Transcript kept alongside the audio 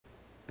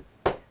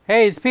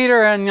Hey, it's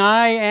Peter, and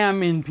I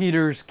am in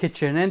Peter's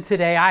kitchen, and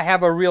today I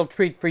have a real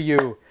treat for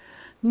you.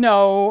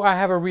 No, I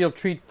have a real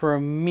treat for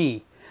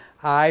me.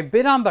 I've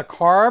been on the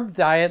carb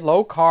diet,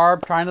 low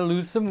carb, trying to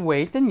lose some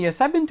weight, and yes,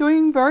 I've been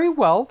doing very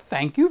well.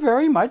 Thank you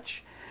very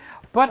much.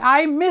 But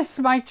I miss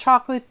my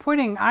chocolate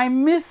pudding. I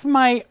miss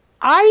my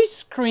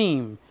ice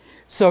cream.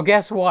 So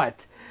guess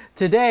what?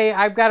 Today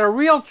I've got a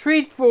real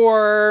treat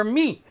for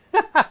me.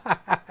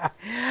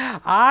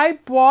 I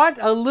bought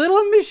a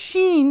little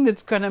machine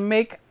that's going to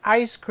make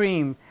ice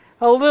cream.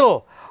 A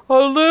little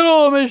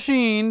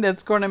machine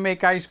that's going to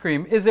make ice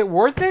cream. Is it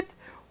worth it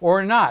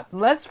or not?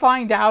 Let's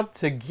find out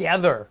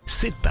together.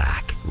 Sit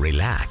back,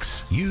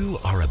 relax. You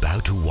are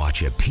about to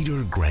watch a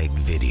Peter Gregg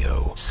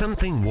video.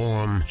 Something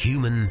warm,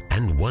 human,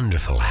 and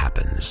wonderful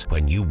happens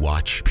when you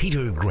watch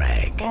Peter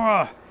Gregg.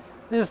 Oh,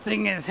 this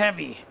thing is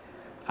heavy.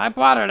 I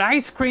bought an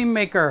ice cream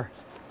maker.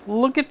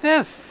 Look at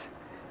this.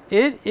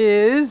 It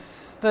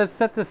is, let's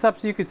set this up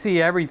so you can see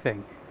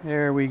everything.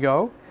 There we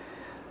go.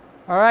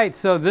 All right,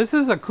 so this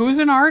is a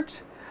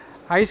Cuisinart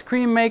ice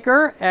cream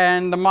maker,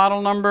 and the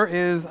model number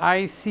is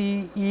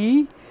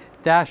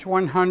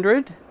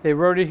ICE-100. They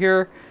wrote it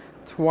here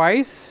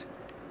twice.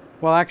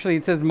 Well, actually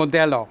it says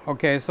Modelo.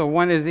 Okay, so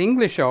one is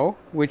Englisho,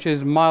 which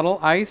is Model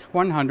ICE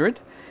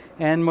 100,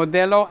 and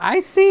Modelo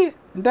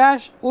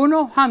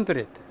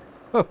ICE-100.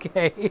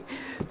 Okay,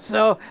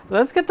 so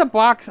let's get the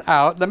box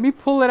out. Let me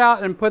pull it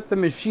out and put the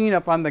machine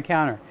up on the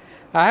counter.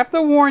 I have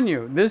to warn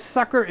you, this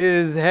sucker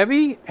is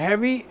heavy,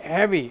 heavy,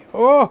 heavy.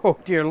 Oh,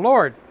 dear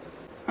Lord.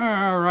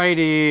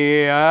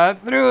 Alrighty,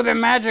 through the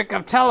magic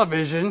of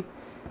television,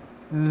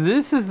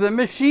 this is the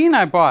machine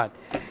I bought.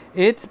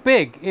 It's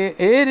big.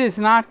 It is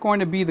not going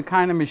to be the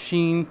kind of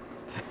machine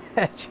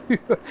that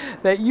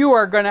you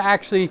are going to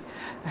actually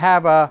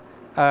have a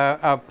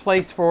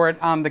place for it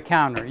on the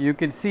counter. You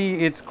can see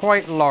it's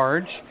quite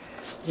large.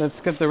 Let's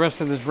get the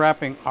rest of this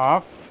wrapping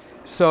off.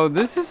 So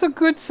this is a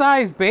good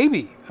size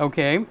baby.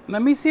 Okay,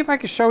 let me see if I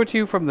can show it to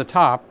you from the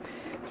top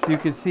so you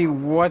can see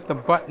what the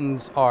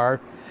buttons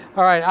are.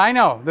 All right, I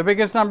know the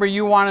biggest number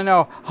you want to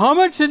know. How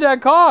much did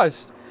that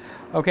cost?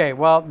 Okay,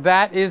 well,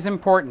 that is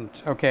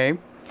important. Okay,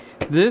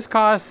 this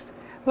costs,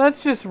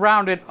 let's just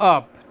round it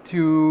up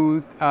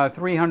to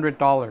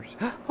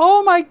 $300.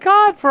 Oh my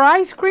God, for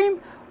ice cream?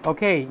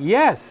 Okay,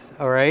 yes,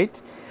 all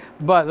right.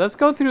 But let's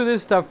go through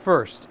this stuff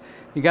first.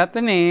 You got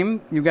the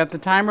name, you got the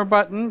timer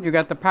button, you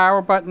got the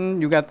power button,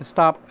 you got the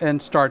stop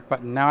and start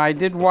button. Now, I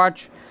did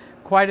watch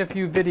quite a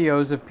few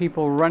videos of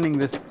people running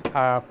this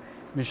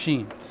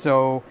machine.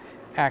 So,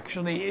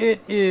 actually,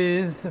 it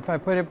is, if I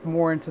put it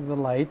more into the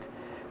light,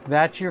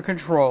 that's your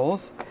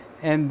controls.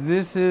 And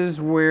this is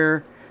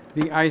where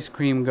the ice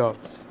cream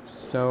goes.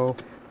 So,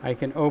 I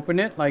can open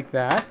it like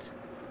that.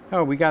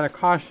 Oh, we got a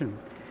caution.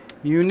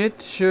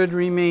 Unit should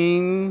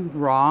remain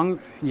wrong.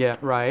 Yeah,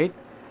 right.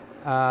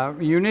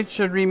 Unit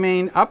should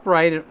remain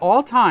upright at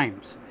all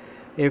times.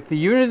 If the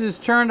unit is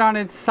turned on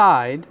its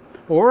side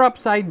or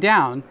upside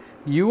down,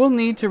 you will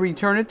need to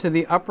return it to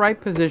the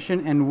upright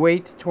position and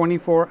wait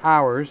 24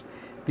 hours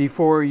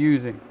before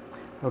using.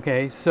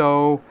 Okay,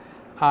 so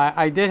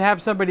I did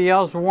have somebody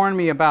else warn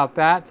me about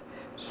that.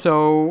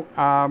 So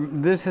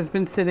this has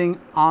been sitting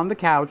on the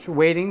couch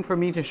waiting for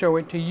me to show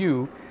it to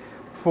you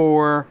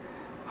for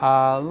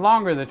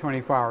longer than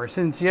 24 hours,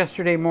 since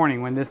yesterday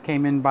morning when this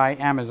came in by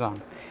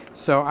Amazon.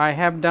 So I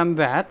have done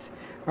that.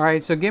 All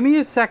right, so give me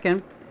a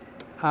second.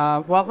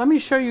 Well, let me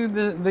show you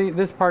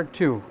this part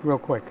too, real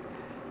quick.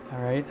 All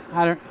right,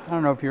 I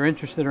don't know if you're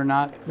interested or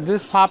not.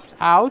 This pops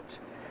out.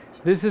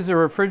 This is a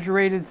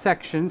refrigerated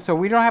section, so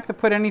we don't have to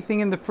put anything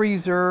in the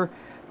freezer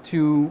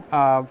to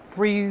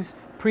freeze,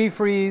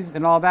 pre-freeze,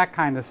 and all that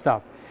kind of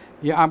stuff.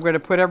 Yeah, I'm going to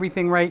put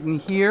everything right in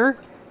here.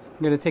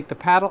 I'm going to take the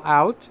paddle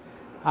out.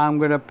 I'm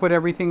going to put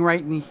everything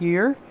right in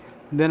here.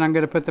 Then I'm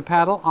going to put the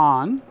paddle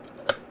on.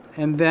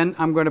 And then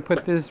I'm going to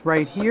put this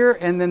right here.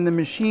 And then the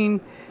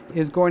machine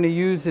is going to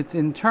use its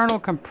internal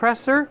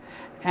compressor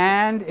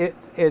and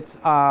its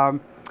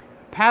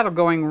paddle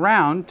going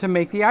round to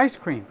make the ice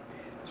cream.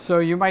 So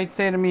you might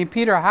say to me,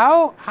 Peter,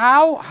 how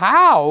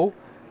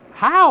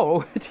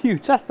do you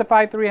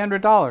justify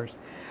 $300?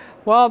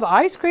 Well, the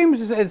ice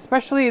creams,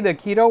 especially the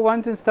keto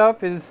ones and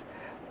stuff, is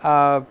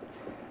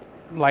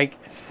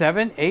like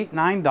 $7, $8,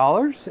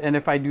 $9, and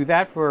if I do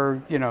that for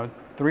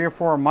 3 or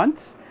 4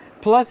 months,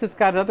 plus it's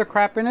got other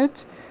crap in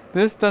it.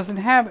 This doesn't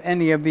have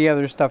any of the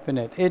other stuff in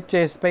it. It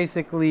just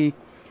basically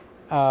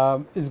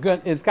is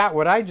good. It's got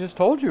what I just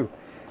told you.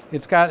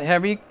 It's got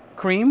heavy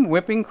cream,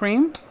 whipping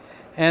cream,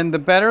 and the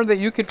better that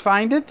you could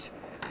find it,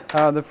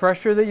 the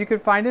fresher that you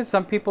could find it.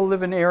 Some people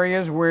live in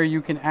areas where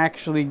you can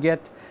actually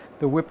get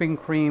the whipping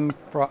cream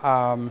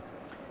from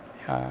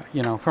a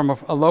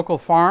local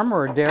farm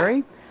or a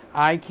dairy.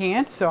 I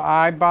can't, so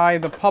I buy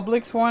the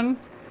Publix one,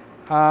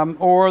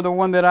 or the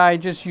one that I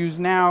just use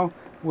now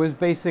was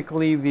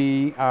basically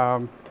the,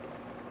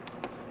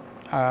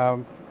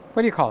 what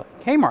do you call it?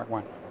 Kmart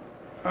one.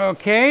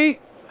 Okay,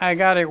 I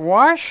got it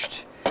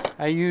washed.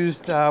 I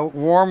used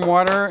warm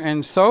water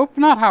and soap,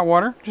 not hot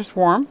water, just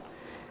warm.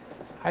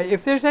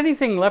 if there's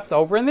anything left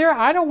over in there,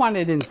 I don't want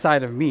it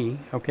inside of me.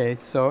 Okay,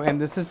 so,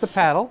 and this is the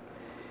paddle.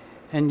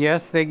 And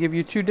yes, they give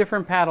you 2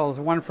 different paddles,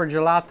 one for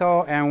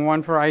gelato and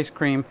one for ice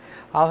cream.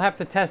 I'll have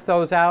to test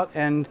those out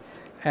and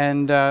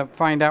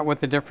find out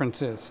what the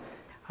difference is.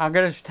 I'm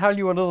going to tell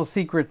you a little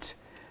secret.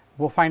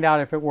 We'll find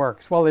out if it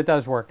works. Well, it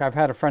does work. I've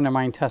had a friend of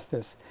mine test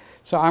this.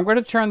 So I'm going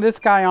to turn this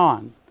guy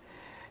on,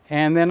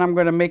 and then I'm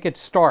going to make it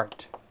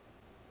start.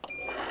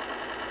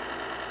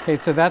 Okay,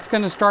 so that's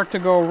going to start to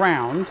go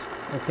around.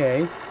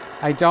 Okay,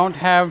 I don't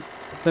have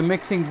the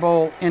mixing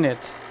bowl in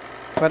it,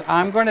 but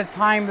I'm going to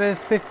time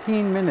this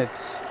 15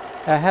 minutes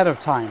ahead of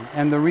time.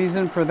 And the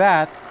reason for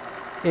that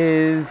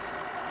is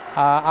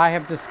I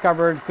have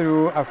discovered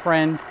through a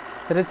friend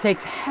that it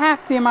takes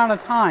half the amount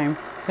of time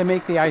to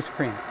make the ice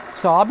cream.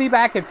 So I'll be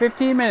back at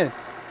 15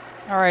 minutes.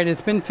 All right, it's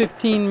been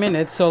 15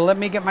 minutes, so let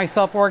me get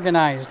myself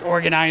organized.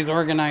 Organize.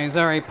 All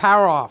right,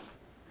 power off.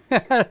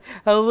 A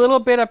little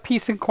bit of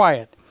peace and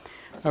quiet.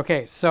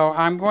 Okay, so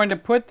I'm going to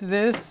put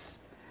this,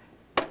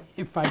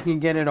 if I can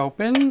get it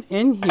open,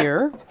 in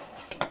here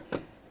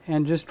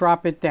and just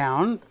drop it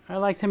down. I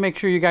like to make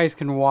sure you guys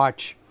can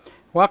watch.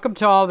 Welcome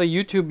to all the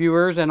YouTube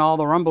viewers and all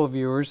the Rumble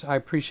viewers. I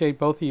appreciate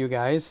both of you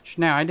guys.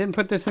 Now, I didn't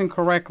put this in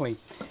correctly.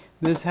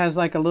 This has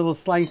like a little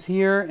slice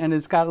here, and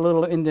it's got a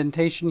little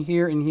indentation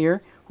here and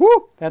here.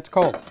 Woo! That's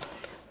cold.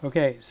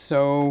 Okay,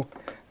 so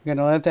I'm going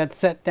to let that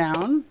set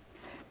down.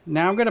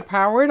 Now I'm going to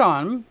power it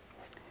on.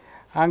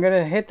 I'm going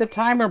to hit the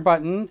timer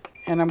button,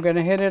 and I'm going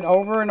to hit it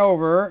over and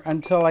over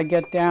until I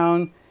get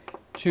down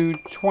to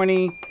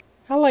 20.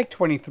 I like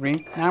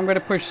 23. Now I'm going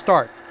to push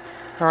start.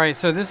 All right,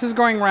 so this is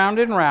going round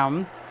and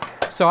round.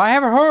 So I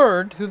have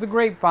heard through the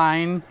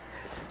grapevine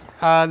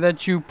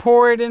that you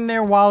pour it in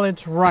there while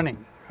it's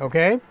running.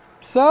 Okay,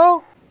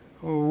 so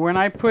when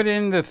I put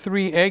in the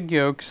 3 egg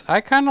yolks,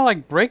 I kind of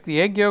like break the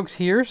egg yolks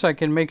here so I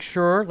can make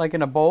sure, like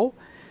in a bowl,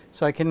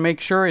 so I can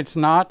make sure it's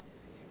not,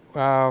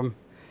 I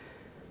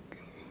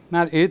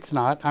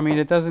mean,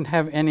 it doesn't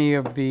have any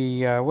of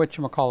the,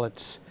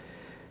 whatchamacallits,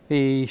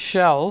 the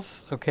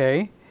shells,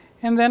 okay?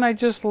 And then I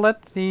just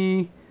let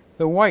the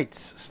whites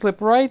slip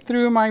right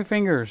through my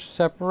fingers.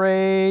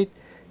 Separate,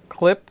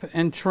 clip,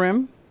 and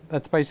trim.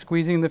 That's by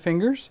squeezing the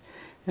fingers.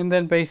 And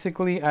then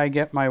basically I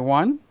get my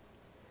 1.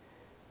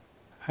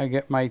 I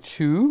get my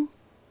 2.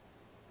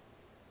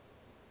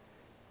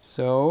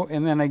 So,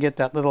 and then I get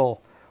that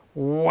little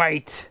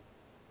white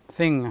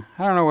thing.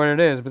 I don't know what it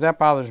is, but that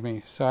bothers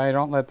me. So I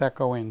don't let that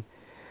go in.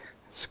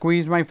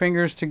 Squeeze my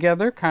fingers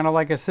together, kind of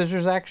like a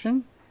scissors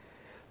action.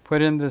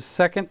 Put in the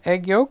 2nd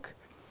egg yolk.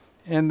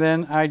 And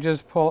then I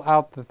just pull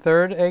out the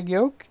 3rd egg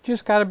yolk.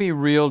 Just got to be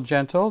real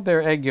gentle.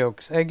 They're egg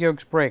yolks. Egg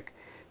yolks break.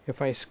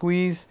 If I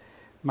squeeze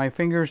my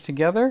fingers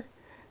together,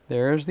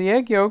 there's the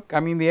egg yolk. I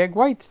mean the egg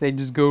whites. They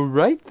just go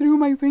right through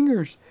my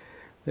fingers.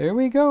 There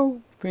we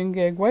go.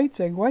 Egg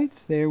whites, egg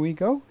whites. There we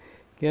go.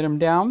 Get them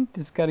down.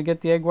 Just got to get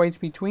the egg whites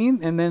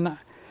between. And then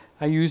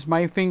I use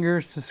my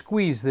fingers to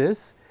squeeze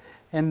this.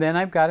 And then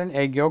I've got an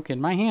egg yolk in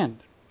my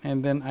hand.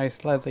 And then I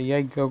let the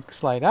egg yolk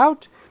slide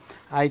out.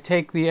 I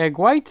take the egg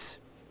whites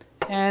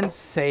and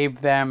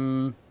save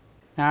them.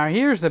 Now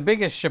here's the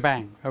biggest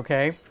shebang,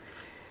 okay?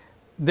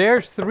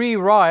 There's 3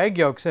 raw egg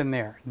yolks in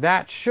there.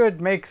 That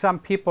should make some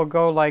people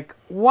go like,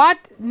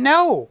 what?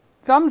 No,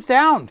 thumbs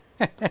down.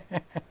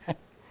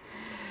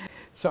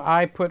 So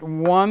I put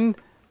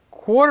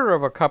 1/4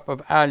 of a cup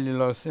of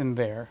allulose in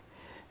there.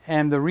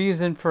 And the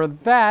reason for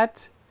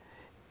that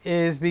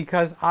is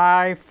because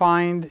I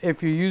find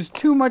if you use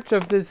too much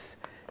of this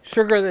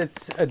sugar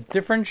that's a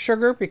different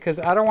sugar, because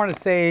I don't want to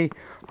say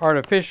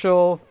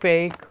artificial,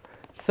 fake,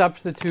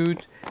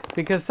 substitute,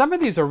 because some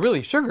of these are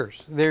really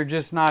sugars. They're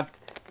just not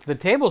the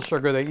table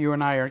sugar that you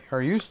and I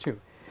are used to.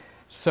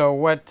 So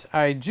what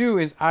I do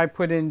is I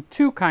put in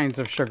 2 kinds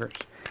of sugars.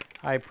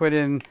 I put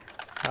in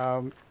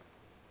a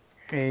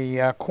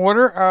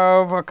 1/4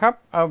 of a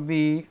cup of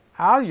the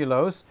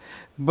allulose,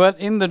 but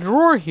in the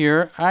drawer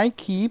here I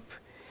keep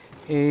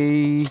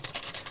a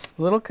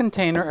little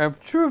container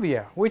of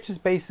Truvia, which is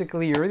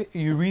basically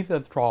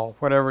erythritol,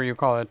 whatever you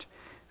call it.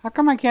 How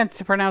come I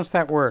can't pronounce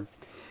that word?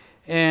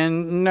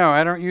 And no,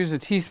 I don't use a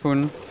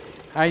teaspoon.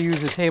 I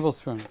use a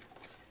tablespoon.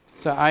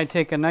 So I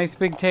take a nice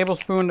big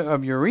tablespoon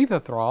of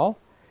erythritol,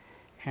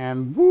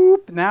 and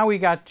whoop, now we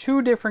got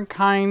 2 different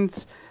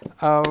kinds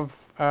of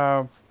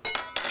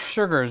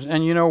sugars.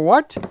 And you know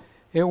what?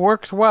 It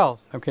works well.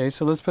 Okay,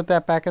 so let's put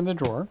that back in the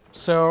drawer.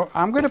 So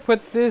I'm going to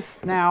put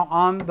this now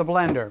on the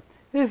blender.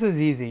 This is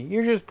easy.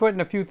 You're just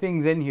putting a few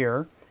things in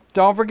here.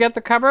 Don't forget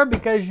the cover,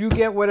 because you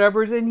get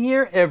whatever's in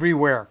here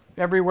everywhere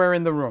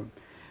in the room.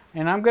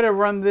 And I'm going to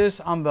run this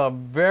on the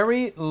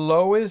very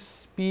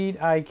lowest speed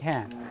I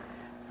can.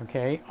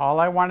 Okay, all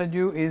I want to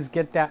do is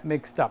get that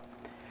mixed up.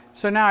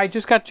 So now I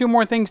just got 2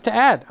 more things to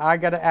add. I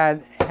got to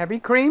add heavy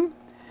cream.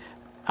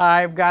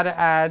 I've got to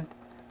add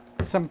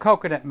some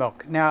coconut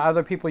milk. Now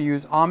other people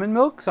use almond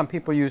milk. Some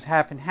people use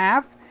half and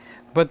half.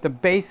 But the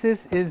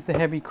basis is the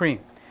heavy cream.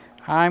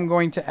 I'm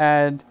going to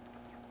add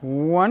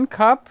 1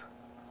 cup.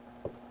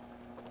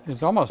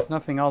 There's almost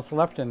nothing else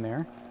left in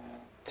there.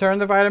 Turn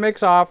the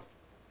Vitamix off.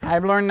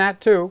 I've learned that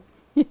too.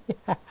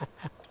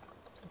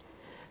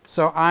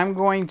 So I'm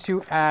going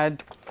to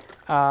add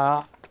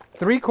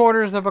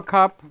 3/4 of a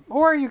cup,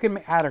 or you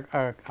can add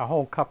a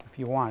whole cup if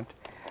you want,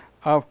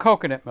 of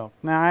coconut milk.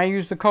 Now I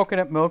use the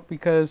coconut milk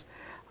because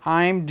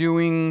I'm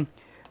doing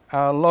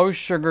low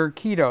sugar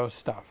keto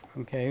stuff.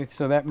 Okay,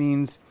 so that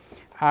means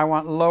I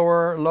want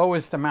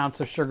lowest amounts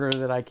of sugar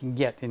that I can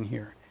get in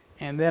here.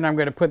 And then I'm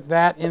going to put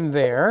that in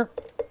there.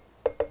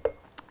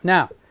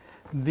 Now,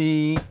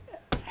 the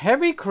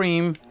heavy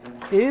cream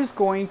is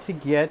going to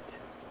get,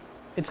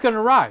 it's going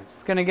to rise.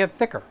 It's going to get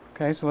thicker.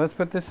 Okay, so let's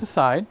put this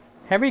aside.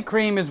 Heavy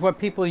cream is what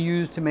people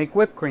use to make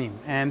whipped cream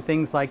and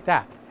things like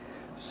that.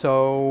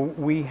 So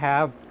we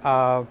have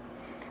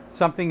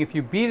something, if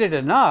you beat it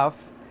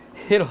enough,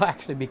 it'll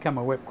actually become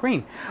a whipped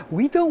cream.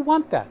 We don't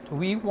want that.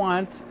 We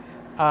want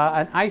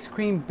an ice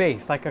cream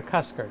base, like a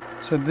custard.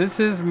 So this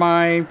is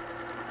my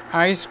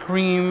ice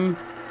cream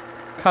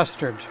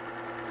custard.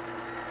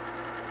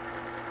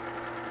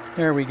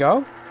 There we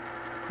go.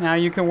 Now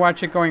you can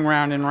watch it going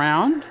round and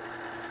round.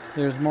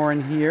 There's more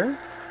in here.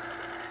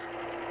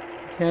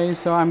 Okay,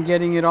 so I'm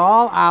getting it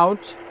all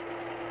out.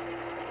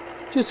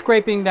 Just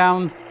scraping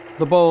down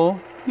the bowl,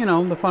 you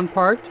know, the fun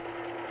part.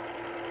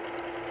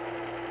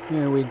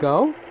 There we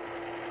go.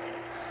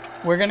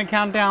 We're going to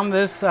count down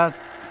this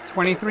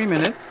 23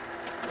 minutes.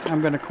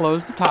 I'm going to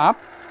close the top.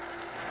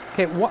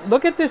 Okay,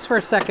 look at this for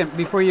a second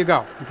before you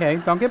go. Okay,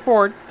 don't get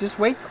bored. Just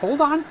wait.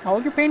 Hold on.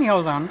 Hold your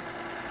pantyhose on.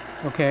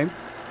 Okay.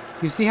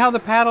 You see how the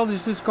paddle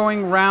is just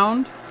going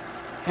round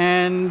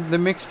and the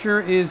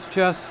mixture is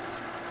just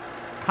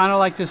kind of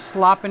like just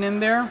slopping in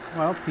there?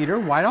 Well, Peter,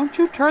 why don't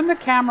you turn the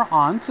camera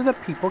on so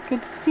that people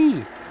can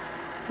see?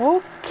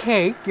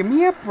 Okay, give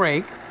me a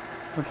break.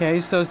 Okay,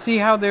 so see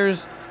how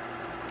there's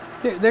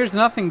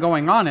nothing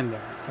going on in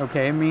there.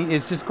 Okay, I mean,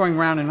 it's just going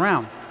round and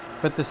round.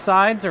 But the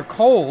sides are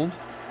cold.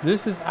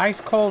 This is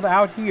ice cold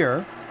out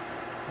here.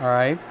 All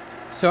right.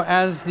 So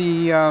as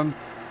the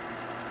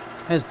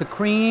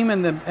cream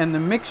and the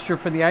mixture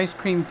for the ice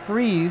cream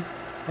freeze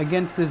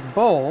against this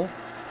bowl,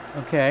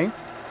 okay,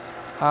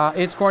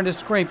 it's going to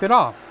scrape it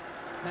off.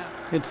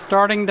 It's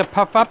starting to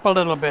puff up a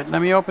little bit.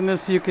 Let me open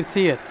this so you can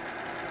see it.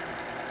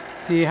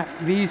 See,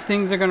 these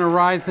things are going to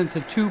rise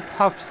into 2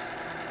 puffs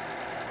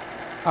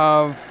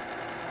of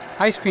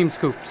ice cream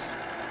scoops.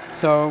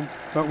 So,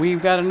 but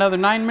we've got another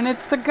 9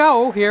 minutes to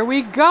go. Here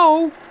we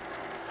go.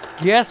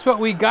 Guess what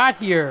we got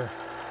here?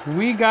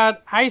 We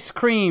got ice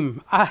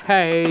cream.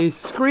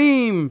 Ice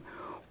cream.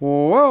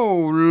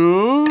 Whoa,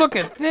 look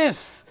at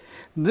this.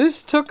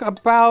 This took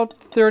about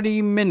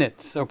 30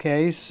 minutes,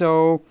 okay?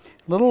 So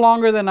a little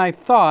longer than I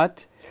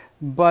thought,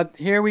 but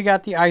here we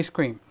got the ice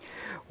cream.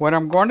 What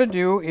I'm going to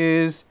do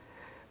is,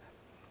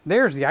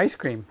 there's the ice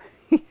cream.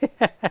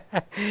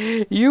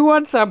 You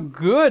want some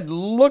good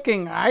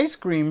looking ice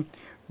cream?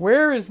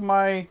 Where is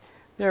my,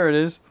 there it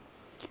is.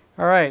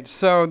 All right,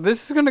 so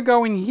this is going to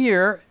go in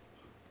here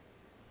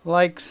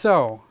like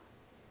so.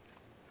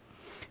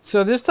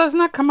 So this does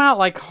not come out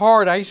like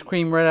hard ice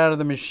cream right out of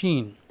the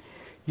machine.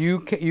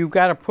 You've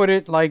got to put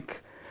it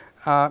like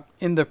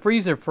in the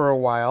freezer for a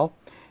while.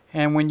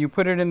 And when you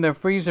put it in the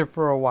freezer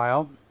for a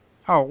while,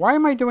 oh, why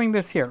am I doing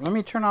this here? Let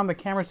me turn on the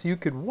camera so you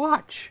could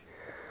watch.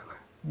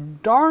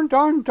 Darn,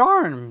 darn,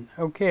 darn.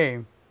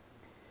 Okay.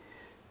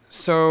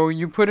 So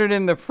you put it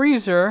in the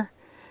freezer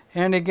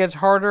and it gets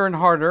harder and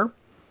harder.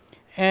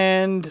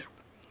 And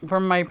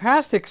from my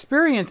past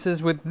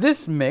experiences with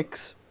this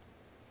mix,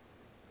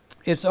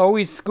 it's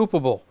always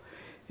scoopable.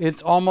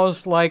 It's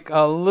almost like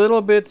a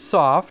little bit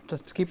soft.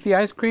 Let's keep the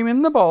ice cream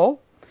in the bowl.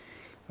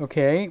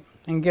 Okay,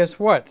 and guess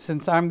what?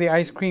 Since I'm the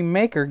ice cream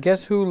maker,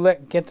 guess who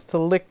gets to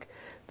lick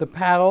the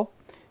paddle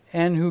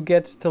and who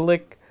gets to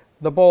lick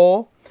the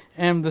bowl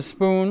and the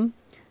spoon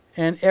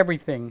and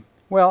everything?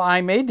 Well,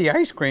 I made the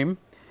ice cream.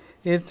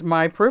 It's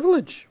my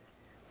privilege.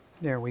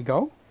 There we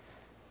go.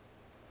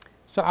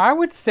 So I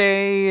would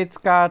say it's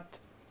got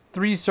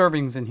 3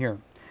 servings in here,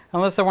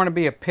 unless I want to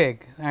be a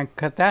pig. I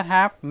cut that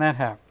half and that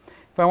half.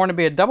 If I want to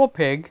be a double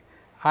pig,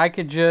 I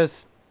could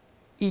just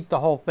eat the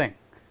whole thing.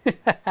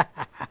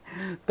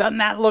 Doesn't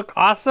that look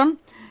awesome?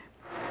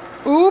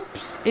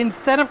 Oops,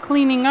 instead of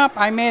cleaning up,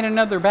 I made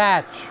another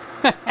batch.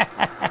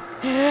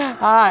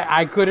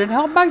 I couldn't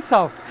help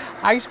myself.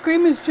 Ice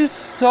cream is just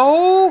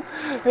so,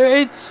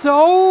 it's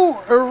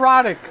so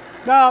erotic.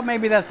 Well,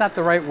 maybe that's not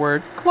the right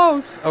word.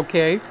 Close,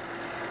 okay.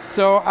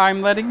 So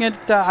I'm letting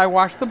it, I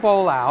washed the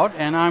bowl out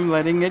and I'm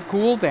letting it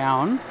cool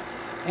down.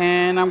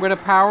 And I'm going to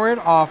power it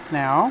off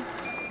now.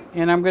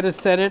 And I'm going to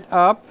set it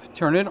up,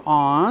 turn it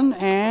on,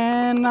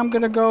 and I'm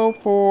going to go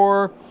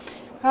for,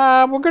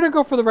 we're going to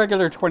go for the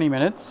regular 20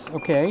 minutes,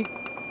 okay.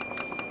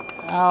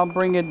 I'll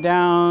bring it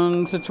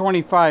down to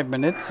 25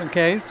 minutes,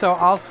 okay. So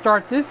I'll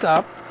start this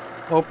up,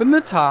 open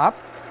the top,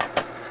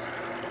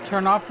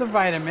 turn off the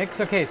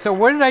Vitamix. Okay, so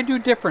what did I do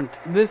different?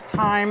 This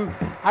time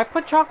I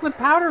put chocolate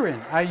powder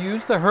in. I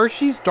used the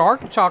Hershey's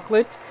dark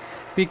chocolate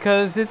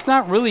because it's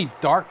not really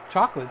dark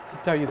chocolate, to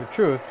tell you the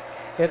truth.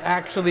 It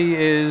actually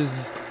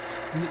is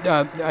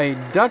a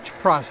Dutch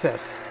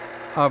process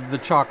of the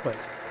chocolate.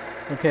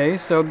 Okay,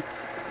 so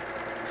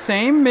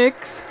same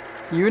mix.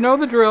 You know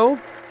the drill.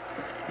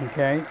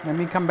 Okay, let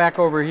me come back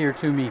over here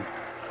to me.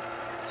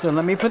 So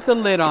let me put the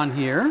lid on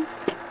here.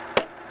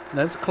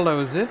 Let's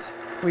close it.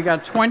 We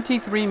got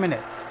 23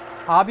 minutes.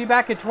 I'll be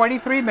back at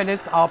 23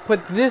 minutes. I'll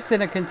put this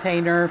in a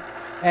container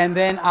and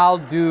then I'll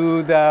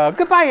do the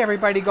goodbye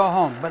everybody, go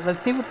home. But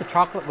let's see what the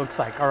chocolate looks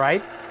like, all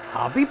right?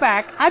 I'll be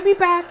back. I'll be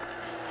back.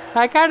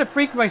 I kind of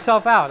freaked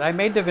myself out. I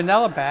made the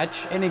vanilla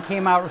batch and it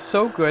came out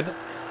so good.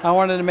 I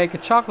wanted to make a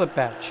chocolate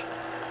batch.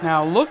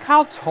 Now look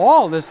how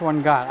tall this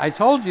one got. I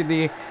told you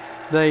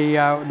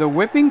the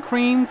whipping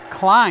cream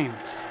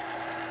climbs.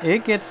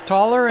 It gets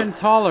taller and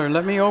taller.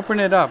 Let me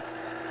open it up.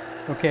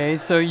 Okay,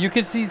 so you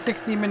can see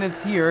 60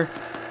 minutes here.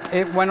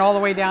 It went all the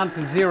way down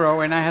to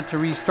 0 and I had to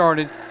restart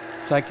it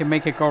so I can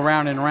make it go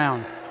round and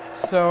round.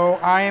 So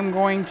I am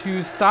going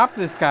to stop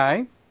this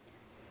guy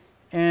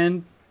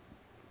and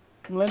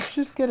let's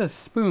just get a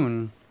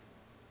spoon.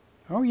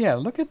 Oh yeah,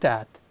 look at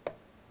that.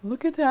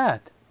 Look at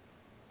that.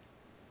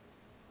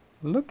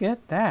 Look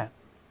at that.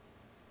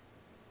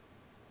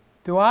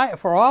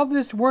 For all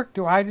this work,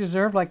 do I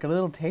deserve like a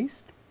little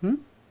taste?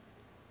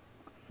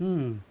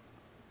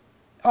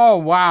 Oh,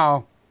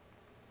 wow.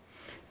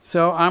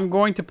 So I'm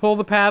going to pull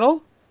the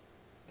paddle.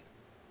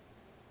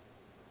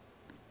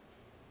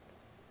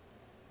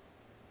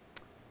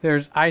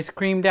 There's ice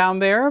cream down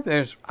there.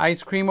 There's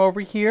ice cream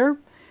over here.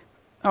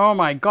 Oh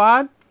my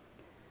God.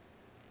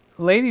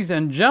 Ladies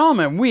and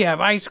gentlemen, we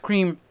have ice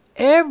cream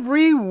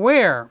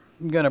everywhere.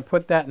 I'm going to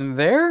put that in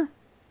there.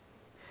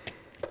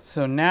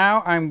 So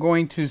now I'm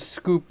going to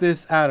scoop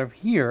this out of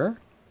here.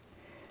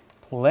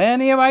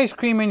 Plenty of ice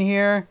cream in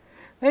here.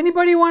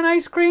 Anybody want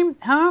ice cream?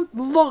 Huh?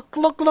 Look,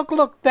 look, look,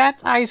 look.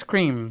 That's ice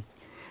cream.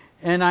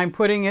 And I'm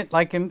putting it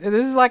like in,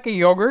 this is like a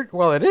yogurt.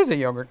 Well, it is a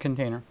yogurt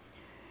container.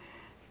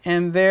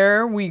 And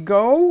there we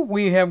go.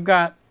 We have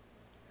got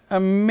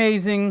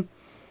amazing,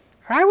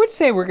 I would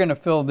say we're going to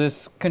fill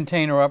this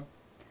container up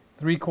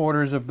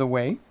 3/4 of the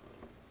way.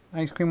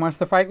 Ice cream wants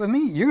to fight with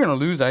me? You're going to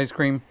lose, ice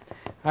cream.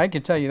 I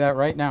can tell you that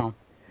right now.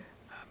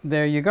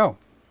 There you go.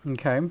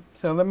 Okay,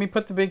 so let me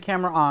put the big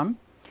camera on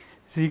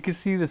so you can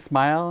see the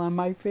smile on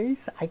my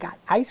face. I got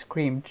ice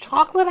cream,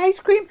 chocolate ice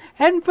cream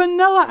and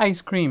vanilla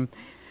ice cream.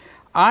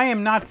 I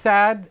am not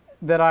sad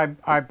that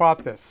I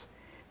bought this.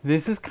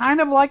 This is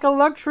kind of like a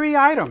luxury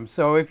item.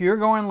 So if you're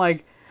going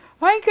like,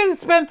 I ain't gonna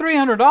spend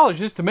 $300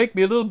 just to make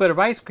me a little bit of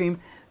ice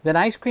cream, then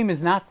ice cream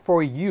is not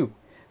for you.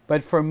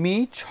 But for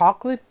me,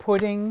 chocolate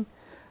pudding,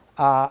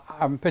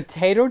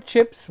 potato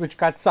chips, which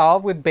got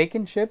solved with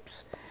bacon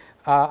chips,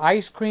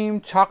 ice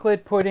cream,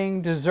 chocolate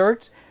pudding,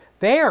 desserts,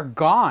 they are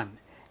gone.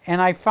 And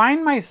I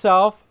find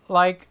myself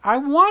like, I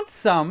want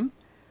some,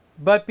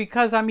 but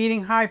because I'm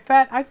eating high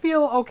fat, I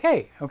feel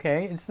okay,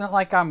 okay? It's not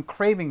like I'm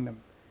craving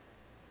them.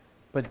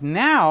 But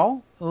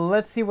now,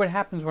 let's see what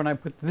happens when I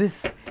put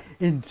this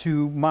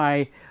into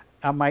my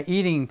my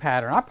eating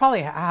pattern. I'll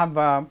probably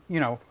have, you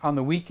know, on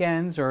the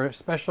weekends or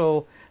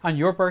special, on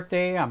your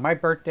birthday, on my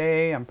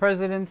birthday, on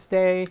President's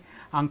Day,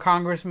 on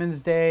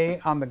Congressman's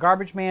Day, on the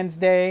Garbage Man's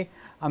Day,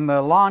 on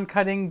the lawn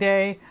cutting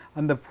day,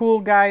 on the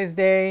pool guy's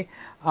day,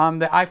 on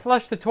the I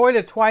flushed the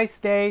toilet twice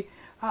day.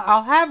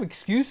 I'll have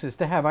excuses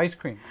to have ice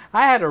cream.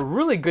 I had a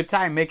really good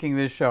time making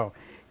this show.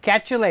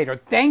 Catch you later.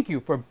 Thank you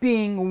for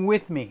being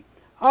with me.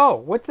 Oh,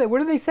 what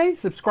do they say?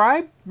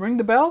 Subscribe? Ring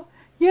the bell?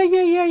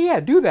 Yeah.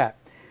 Do that.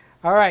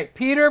 All right,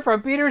 Peter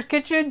from Peter's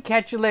Kitchen.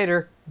 Catch you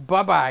later.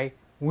 Bye-bye.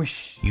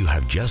 Whoosh. You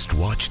have just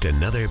watched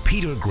another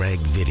Peter Gregg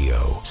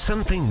video.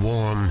 Something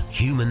warm,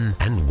 human,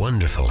 and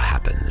wonderful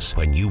happens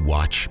when you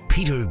watch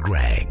Peter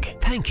Gregg.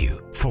 Thank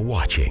you for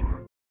watching.